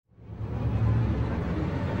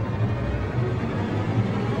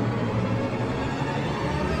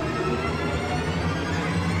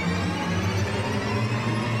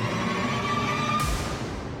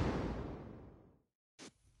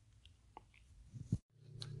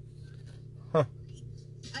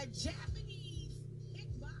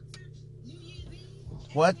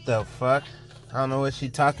What the fuck? I don't know what she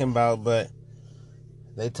talking about, but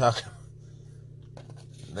they talking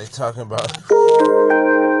about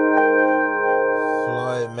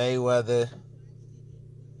Floyd Mayweather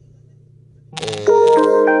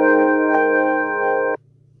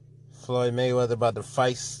about to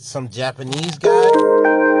fight some Japanese guy.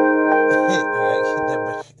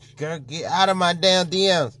 Girl, get out of my damn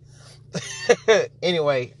DMs.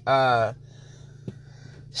 Anyway, shout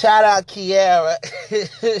out Kiara.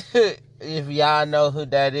 If y'all know who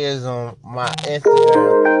that is on my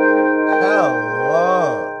Instagram, come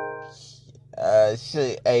on.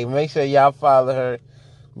 Hey, make sure y'all follow her.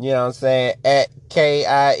 You know what I'm saying? At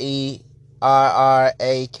KIERRAKIE.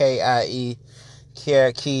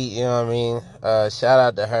 Kiara Key, you know what I mean? Shout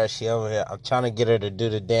out to her. She over here. I'm trying to get her to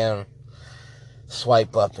do the damn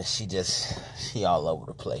swipe up, and she all over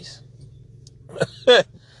the place.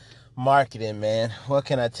 Marketing, man. What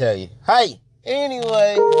can I tell you? Hey,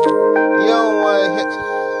 anyway, you don't want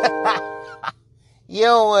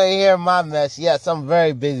to hear my mess. Yes, I'm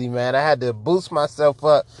very busy, man. I had to boost myself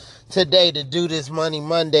up today to do this Money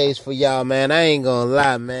Mondays for y'all, man. I ain't gonna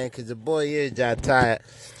lie, man, because the boy is just tired.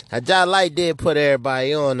 Ja Light did put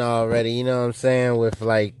everybody on already, you know what I'm saying, with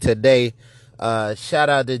like today. Shout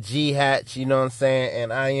out to G Hatch, you know what I'm saying,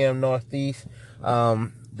 and I Am Northeast.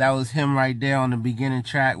 That was him right there on the beginning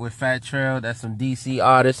track with Fat Trail. That's some DC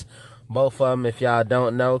artists. Both of them, if y'all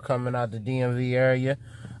don't know, coming out the DMV area.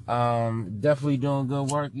 Definitely doing good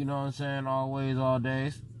work, you know what I'm saying, always, all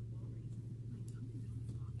days.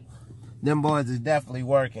 Them boys is definitely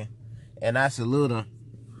working, and I salute them.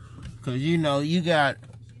 Because, you know,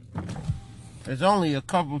 there's only a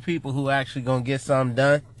couple people who actually gonna get something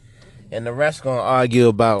done, and the rest gonna argue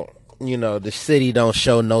about, you know, the city don't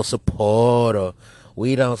show no support, or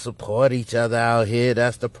we don't support each other out here,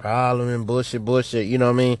 that's the problem, and bullshit, you know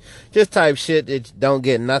what I mean? Just type shit that don't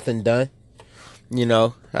get nothing done. You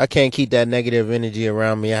know, I can't keep that negative energy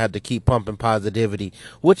around me. I have to keep pumping positivity,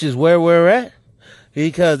 which is where we're at.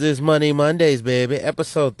 Because it's Money Mondays, baby.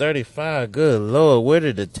 Episode 35. Good Lord, where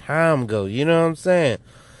did the time go? You know what I'm saying?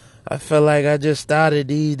 I feel like I just started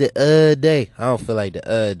these the other day. I don't feel like the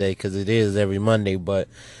other day because it is every Monday, but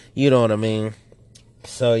you know what I mean.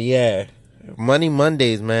 So, yeah. Money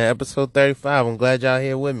Mondays, man. Episode 35. I'm glad y'all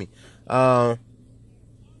here with me.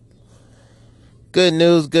 Good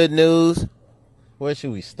news. Where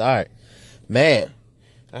should we start? Man,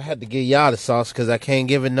 I had to give y'all the sauce because I can't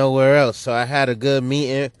give it nowhere else. So I had a good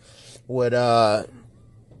meeting with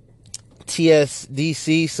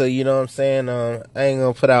TSDC. So you know what I'm saying? I ain't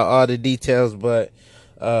going to put out all the details, but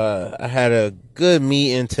I had a good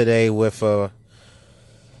meeting today with a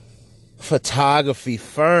photography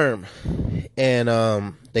firm.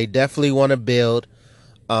 And they definitely want to build.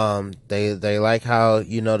 They like how,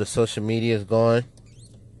 you know, the social media is going.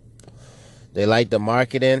 They like the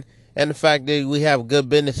marketing and the fact that we have good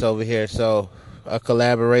business over here. So a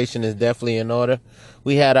collaboration is definitely in order.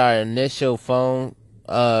 We had our initial phone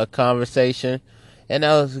conversation, and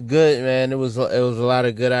that was good, man. It was a lot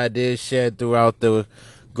of good ideas shared throughout the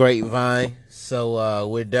grapevine. So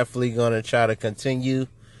we're definitely going to try to continue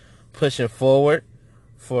pushing forward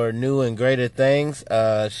for new and greater things.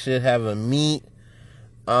 Should have a meet.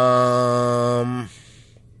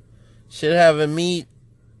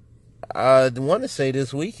 I want to say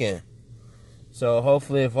this weekend. So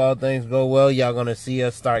hopefully, if all things go well, y'all gonna see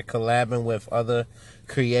us start collabing with other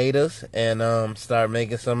creators and start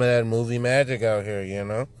making some of that movie magic out here, you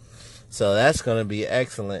know. So that's gonna be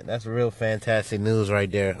excellent. That's real fantastic news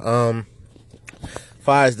right there. As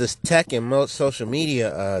far as this tech and social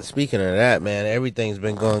media, speaking of that, man, everything's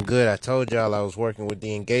been going good. I told y'all I was working with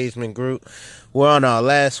the engagement group. We're on our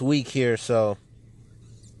last week here, so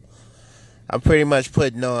I'm pretty much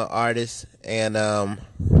putting on artists and,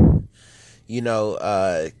 you know,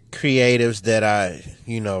 creatives that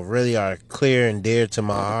really are clear and dear to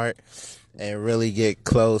my heart and really get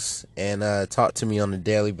close and talk to me on a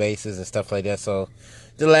daily basis and stuff like that. So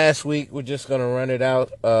the last week, we're just going to run it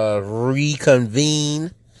out,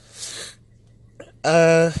 reconvene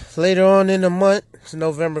later on in the month. It's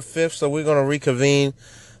November 5th, so we're going to reconvene.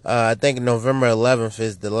 I think November 11th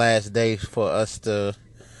is the last day for us to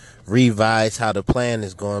revise how the plan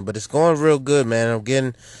is going, but it's going real good, man.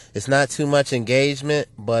 It's not too much engagement,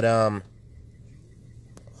 but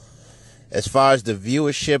as far as the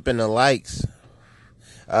viewership and the likes,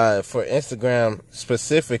 for Instagram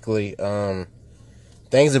specifically,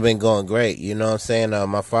 things have been going great. You know what I'm saying?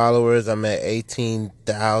 My followers, I'm at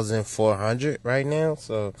 18,400 right now.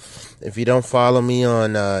 So if you don't follow me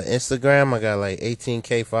on Instagram, I got like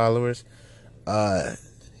 18K followers.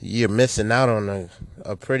 you're missing out on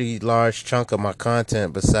a pretty large chunk of my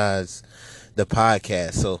content besides the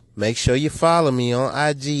podcast. So make sure you follow me on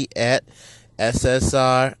IG at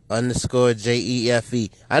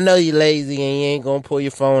SSR_JEFE. I know you lazy and you ain't gonna pull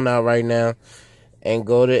your phone out right now and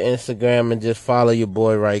go to Instagram and just follow your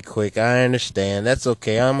boy right quick. I understand. That's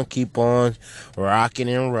okay. I'm gonna keep on rocking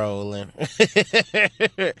and rolling.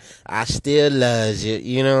 I still love you.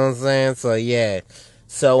 You know what I'm saying? So yeah.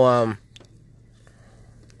 So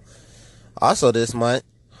also this month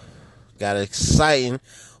got exciting.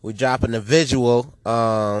 We're dropping a visual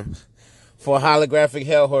for Holographic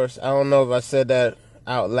Hell Horse. I don't know if I said that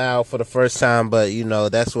out loud for the first time, but you know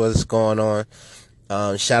that's what's going on.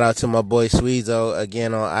 Shout out to my boy Sweezo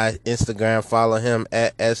again on Instagram. Follow him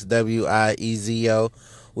at SWIEZO.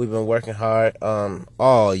 We've been working hard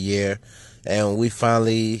all year, and we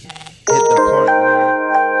finally hit the point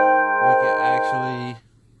where we can actually.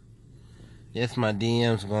 Yes, my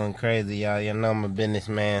DM's going crazy, y'all. You know I'm a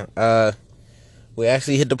businessman. We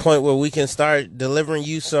actually hit the point where we can start delivering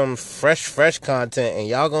you some fresh content, and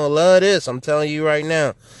y'all gonna love this. I'm telling you right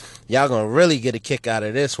now. Y'all gonna really get a kick out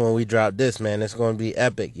of this when we drop this, man. It's gonna be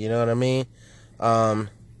epic, you know what I mean?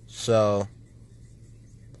 So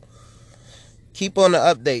keep on the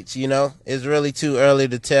updates, you know. It's really too early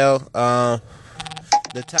to tell. The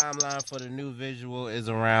timeline for the new visual is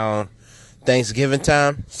around Thanksgiving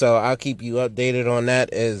time, so I'll keep you updated on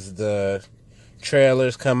that as the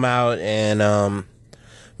trailers come out, and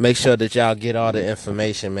make sure that y'all get all the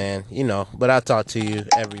information, man. You know, but I'll talk to you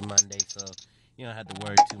every Monday, so you don't have to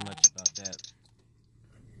worry too much about that.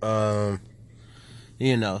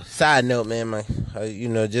 You know, side note, man, you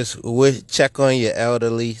know, just check on your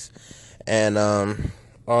elderlies and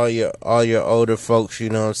all your older folks, you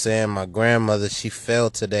know what I'm saying? My grandmother, she fell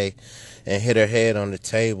today and hit her head on the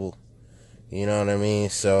table. You know what I mean?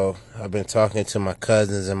 So I've been talking to my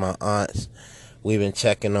cousins and my aunts. We've been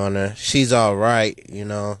checking on her. She's all right, you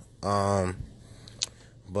know.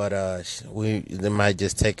 But they might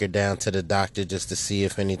just take her down to the doctor just to see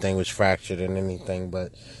if anything was fractured and anything.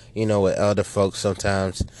 But you know, with elder folks,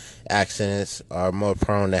 sometimes accidents are more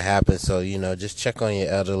prone to happen. So you know, just check on your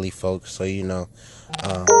elderly folks. So you know,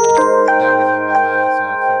 that was on my mind. So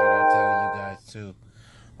I figured I'd tell you guys too.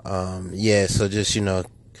 Yeah. So just you know,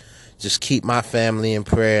 just keep my family in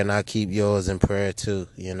prayer, and I'll keep yours in prayer too.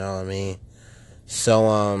 You know what I mean?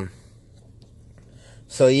 So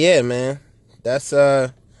So yeah, man. That's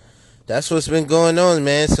what's been going on,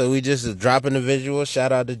 man. So we just dropping the visual.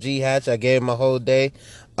 Shout out to G Hatch. I gave him a whole day.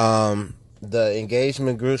 The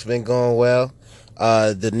engagement group's been going well.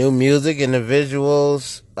 The new music and the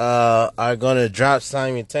visuals are gonna drop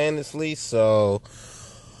simultaneously. So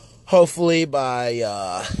hopefully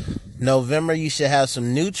by November you should have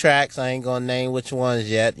some new tracks. I ain't gonna name which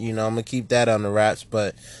ones yet. You know, I'm gonna keep that on the wraps,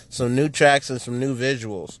 but some new tracks and some new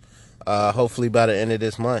visuals. Hopefully by the end of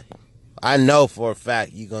this month. I know for a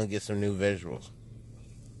fact you're going to get some new visuals.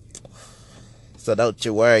 So don't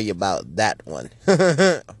you worry about that one.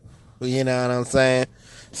 You know what I'm saying?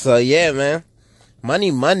 So yeah, man.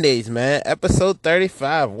 Money Mondays, man. Episode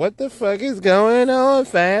 35. What the fuck is going on,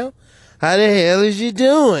 fam? How the hell is you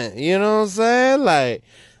doing? You know what I'm saying? Like,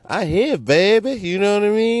 I here, baby. You know what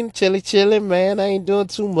I mean? Chilling, man. I ain't doing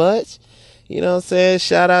too much. You know what I'm saying?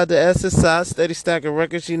 Shout out to SSI, Steady Stack of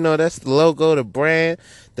Records. You know, that's the logo, the brand,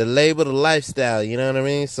 the label, the lifestyle. You know what I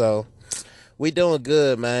mean? So, we doing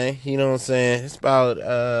good, man. You know what I'm saying? It's about,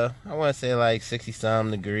 I want to say like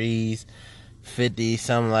 60-something degrees, 50,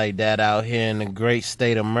 something like that out here in the great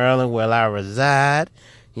state of Maryland where I reside.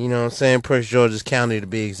 You know what I'm saying? Prince George's County to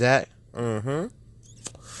be exact.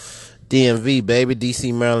 DMV, baby.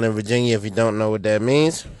 DC, Maryland, and Virginia, if you don't know what that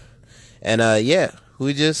means. And, yeah.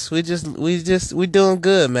 We doing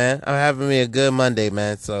good, man. I'm having me a good Monday,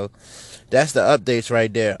 man. So that's the updates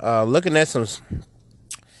right there. Looking at some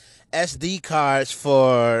SD cards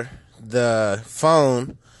for the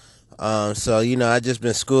phone. So you know, I just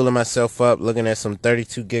been schooling myself up, looking at some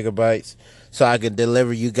 32 gigabytes, so I can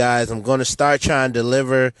deliver you guys. I'm going to start trying to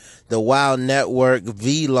deliver the Wild Network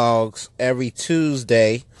vlogs every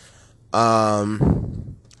Tuesday.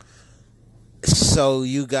 So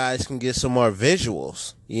you guys can get some more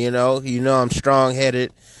visuals. You know I'm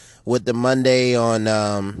strong-headed with the Monday on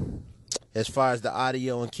as far as the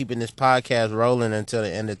audio and keeping this podcast rolling until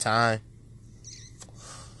the end of time.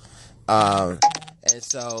 And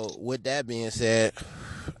so with that being said,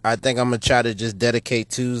 I think I'm gonna try to just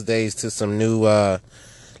dedicate Tuesdays to some new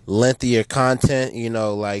lengthier content, you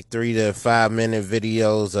know, like 3 to 5 minute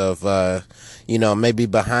videos of you know, maybe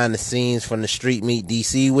behind the scenes from the Street Meet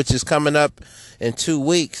DC, which is coming up in 2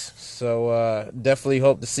 weeks. So definitely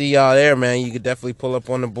hope to see y'all there, man. You could definitely pull up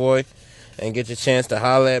on the boy and get your chance to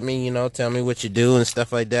holler at me, tell me what you do and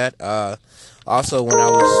stuff like that. Also, when I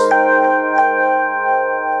was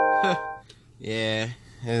yeah,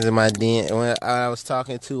 this is my DM. When I was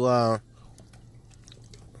talking to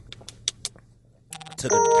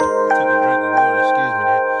took a drink of water, excuse me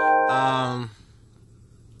there.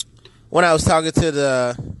 When I was talking to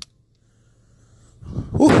the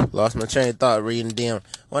lost my train of thought reading DM.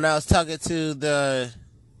 When I was talking to the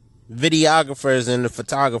videographers and the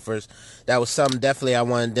photographers, that was something definitely I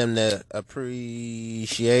wanted them to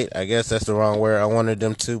appreciate. I guess that's the wrong word. I wanted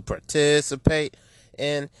them to participate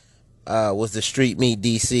in was the Street Meet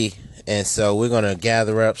DC. And so we're going to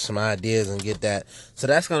gather up some ideas and get that. So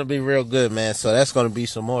that's going to be real good, man. So that's going to be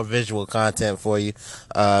some more visual content for you,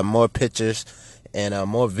 more pictures, and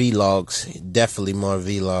more vlogs. Definitely more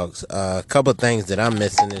vlogs. A couple things that I'm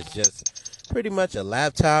missing is just pretty much a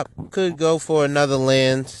laptop. Could go for another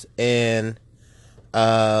lens and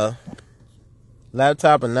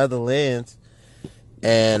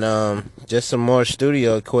and just some more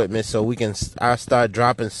studio equipment so I'll start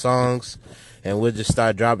dropping songs, and we'll just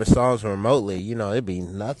start dropping songs remotely. It'd be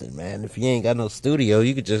nothing, man. If you ain't got no studio,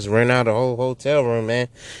 you could just rent out a whole hotel room, man,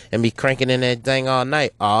 and be cranking in that thing all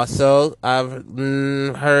night. Also, I've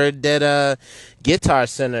heard that Guitar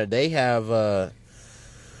Center, they have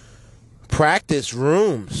practice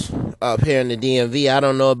rooms up here in the DMV. I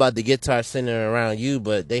don't know about the Guitar Center around you,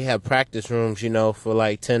 but they have practice rooms, for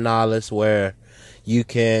like $10 where you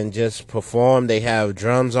can just perform. They have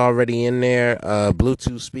drums already in there,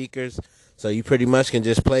 Bluetooth speakers. So you pretty much can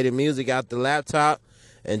just play the music out the laptop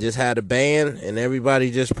and just have a band and everybody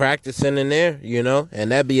just practicing in there,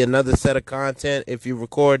 and that'd be another set of content if you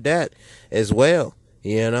record that as well,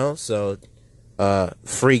 So,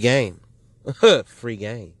 free game. Free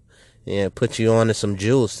game. Yeah, put you on to some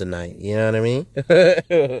jewels tonight. You know what I mean?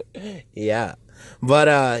 Yeah.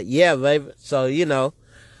 But, yeah, baby. So,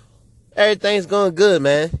 everything's going good,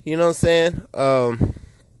 man. You know what I'm saying?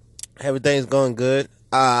 Everything's going good.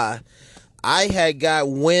 I had got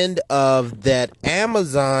wind of that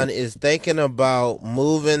Amazon is thinking about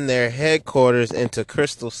moving their headquarters into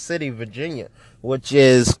Crystal City, Virginia, which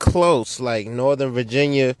is close, like Northern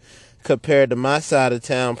Virginia compared to my side of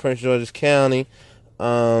town, Prince George's County.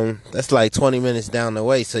 That's like 20 minutes down the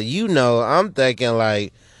way. So, I'm thinking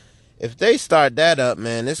like, if they start that up,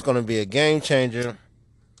 man, it's going to be a game changer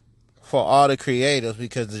for all the creators,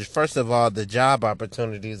 because first of all, the job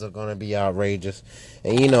opportunities are going to be outrageous.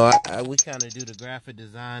 And we kind of do the graphic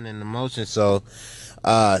design and the motion, so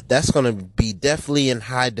that's going to be definitely in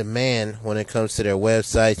high demand when it comes to their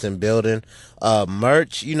websites and building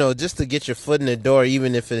merch, just to get your foot in the door,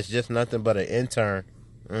 even if it's just nothing but an intern.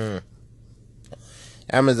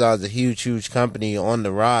 Amazon's a huge company on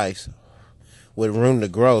the rise with room to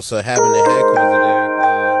grow, so having the headquarters there,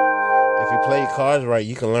 if you play your cards right,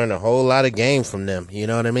 you can learn a whole lot of game from them. You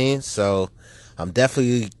know what I mean? So I'm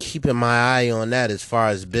definitely keeping my eye on that as far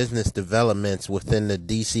as business developments within the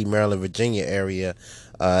DC, Maryland, Virginia area.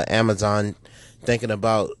 Amazon thinking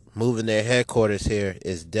about moving their headquarters here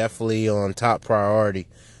is definitely on top priority.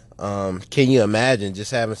 Can you imagine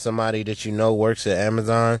just having somebody that works at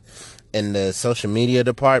Amazon in the social media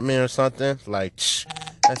department or something? Like,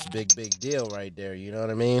 that's a big deal right there. You know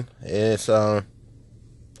what I mean? It's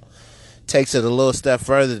takes it a little step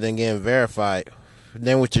further than getting verified.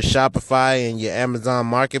 Then with your Shopify and your Amazon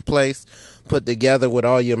Marketplace put together with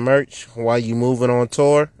all your merch while you moving on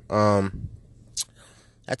tour,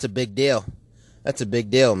 that's a big deal. That's a big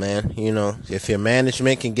deal, man. If your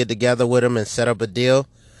management can get together with them and set up a deal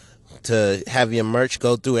to have your merch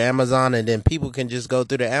go through Amazon, and then people can just go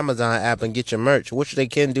through the Amazon app and get your merch, which they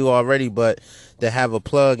can do already, but to have a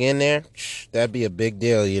plug in there, that'd be a big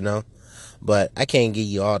deal, But I can't give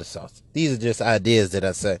you all the sauce. These are just ideas that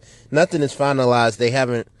I say. Nothing is finalized. They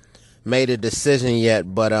haven't made a decision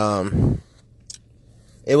yet, but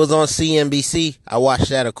it was on CNBC. I watched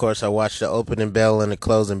that, of course. I watched the opening bell and the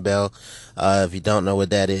closing bell. If you don't know what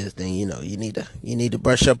that is, then you need to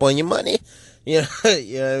brush up on your money. You know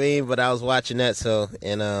what I mean? But I was watching that,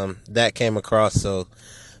 and that came across, so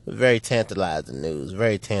very tantalizing news.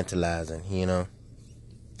 Very tantalizing,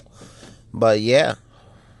 But yeah.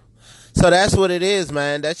 So that's what it is,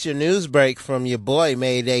 man. That's your news break from your boy,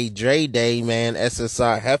 Mayday Dre Day, man.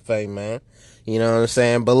 SSR Hefe, man. You know what I'm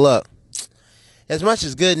saying? But look, as much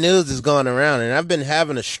as good news is going around, and I've been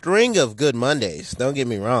having a string of good Mondays. Don't get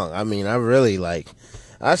me wrong. I mean,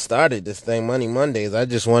 I started this thing, Money Mondays. I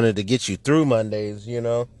just wanted to get you through Mondays,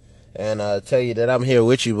 and tell you that I'm here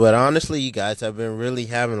with you. But honestly, you guys, I've been really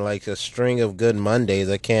having like a string of good Mondays.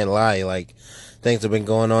 I can't lie. Like, things have been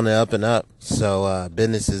going on and up. So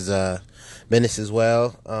business is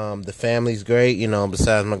well. The family's great.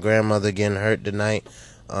 Besides my grandmother getting hurt tonight,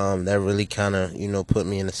 that really kind of put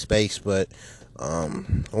me in a space. But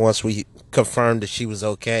once we confirmed that she was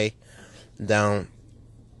okay down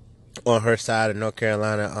on her side of North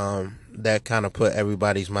Carolina, that kind of put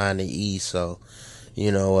everybody's mind at ease. So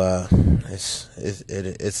it's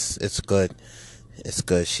good. It's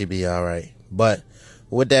good. She'll be all right. But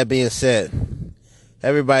with that being said,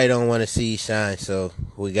 everybody don't want to see you shine, so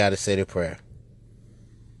we got to say the prayer.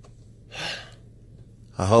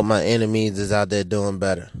 I hope my enemies is out there doing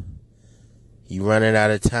better. You running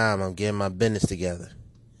out of time. I'm getting my business together.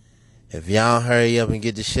 If y'all don't hurry up and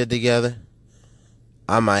get the shit together,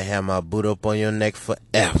 I might have my boot up on your neck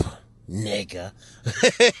forever, nigga.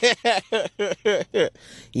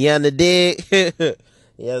 You on the dig?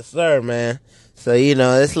 Yes, sir, man. So,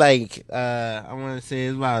 it's like, I want to say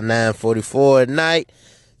it's about 9:44 at night.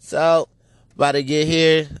 So, about to get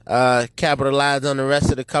here, capitalize on the rest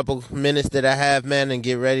of the couple minutes that I have, man, and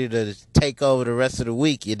get ready to take over the rest of the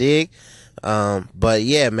week, you dig? But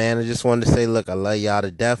yeah, man, I just wanted to say, look, I love y'all to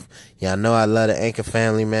death. Y'all know I love the Anchor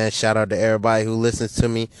family, man. Shout out to everybody who listens to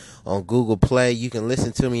me on Google Play. You can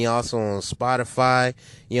listen to me also on Spotify.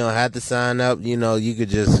 You don't have to sign up. You could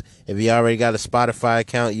just, if you already got a Spotify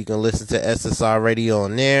account, you can listen to SSR Radio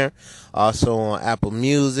on there. Also on Apple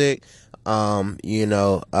Music. I'm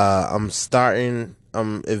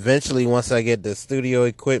eventually, once I get the studio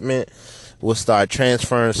equipment, we'll start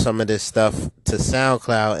transferring some of this stuff to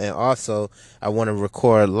SoundCloud, and also I want to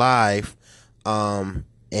record live and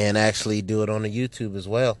actually do it on the YouTube as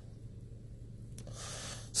well.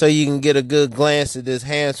 So you can get a good glance at this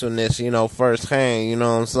handsomeness, firsthand, you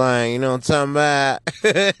know what I'm saying? You know what I'm talking about?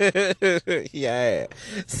 Yeah.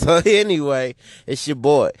 So anyway, it's your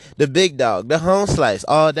boy, the big dog, the home slice,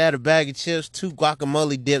 all that, a bag of chips, 2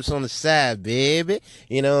 guacamole dips on the side, baby.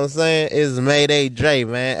 You know what I'm saying? It's Mayday Dre,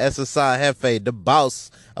 man. SSR Hefe, the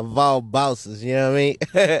boss of all bosses, you know what I mean?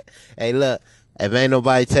 Hey, look, if ain't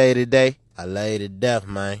nobody tell you today, I love you to death,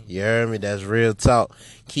 man. You heard me? That's real talk.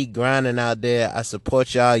 Keep grinding out there. I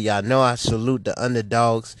support y'all. Y'all know I salute the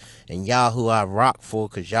underdogs and y'all who I rock for,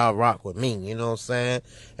 because y'all rock with me. You know what I'm saying?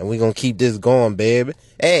 And we going to keep this going, baby.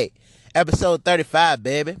 Hey, episode 35,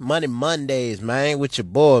 baby. Money Mondays, man, with your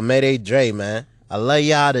boy, Mayday Dre, man. I love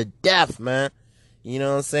y'all to death, man. You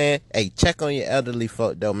know what I'm saying? Hey, check on your elderly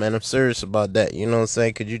folk, though, man. I'm serious about that. You know what I'm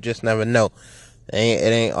saying? Because you just never know. It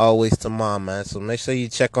ain't always tomorrow, man. So make sure you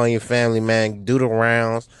check on your family, man. Do the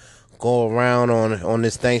rounds. Go around on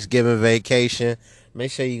this Thanksgiving vacation.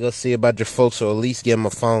 Make sure you go see about your folks, or at least give them a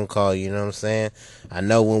phone call. You know what I'm saying? I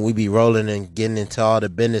know when we be rolling and getting into all the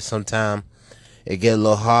business, sometime it get a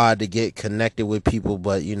little hard to get connected with people.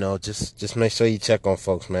 But just make sure you check on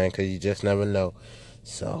folks, man, because you just never know.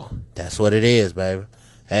 So that's what it is, baby.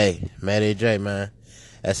 Hey, Matty J, man.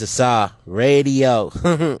 SSR Radio,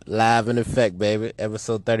 live in effect, baby.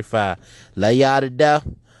 Episode 35. Love y'all to death.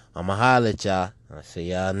 I'ma holler at y'all. I'll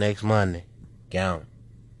see y'all next Monday. Gone.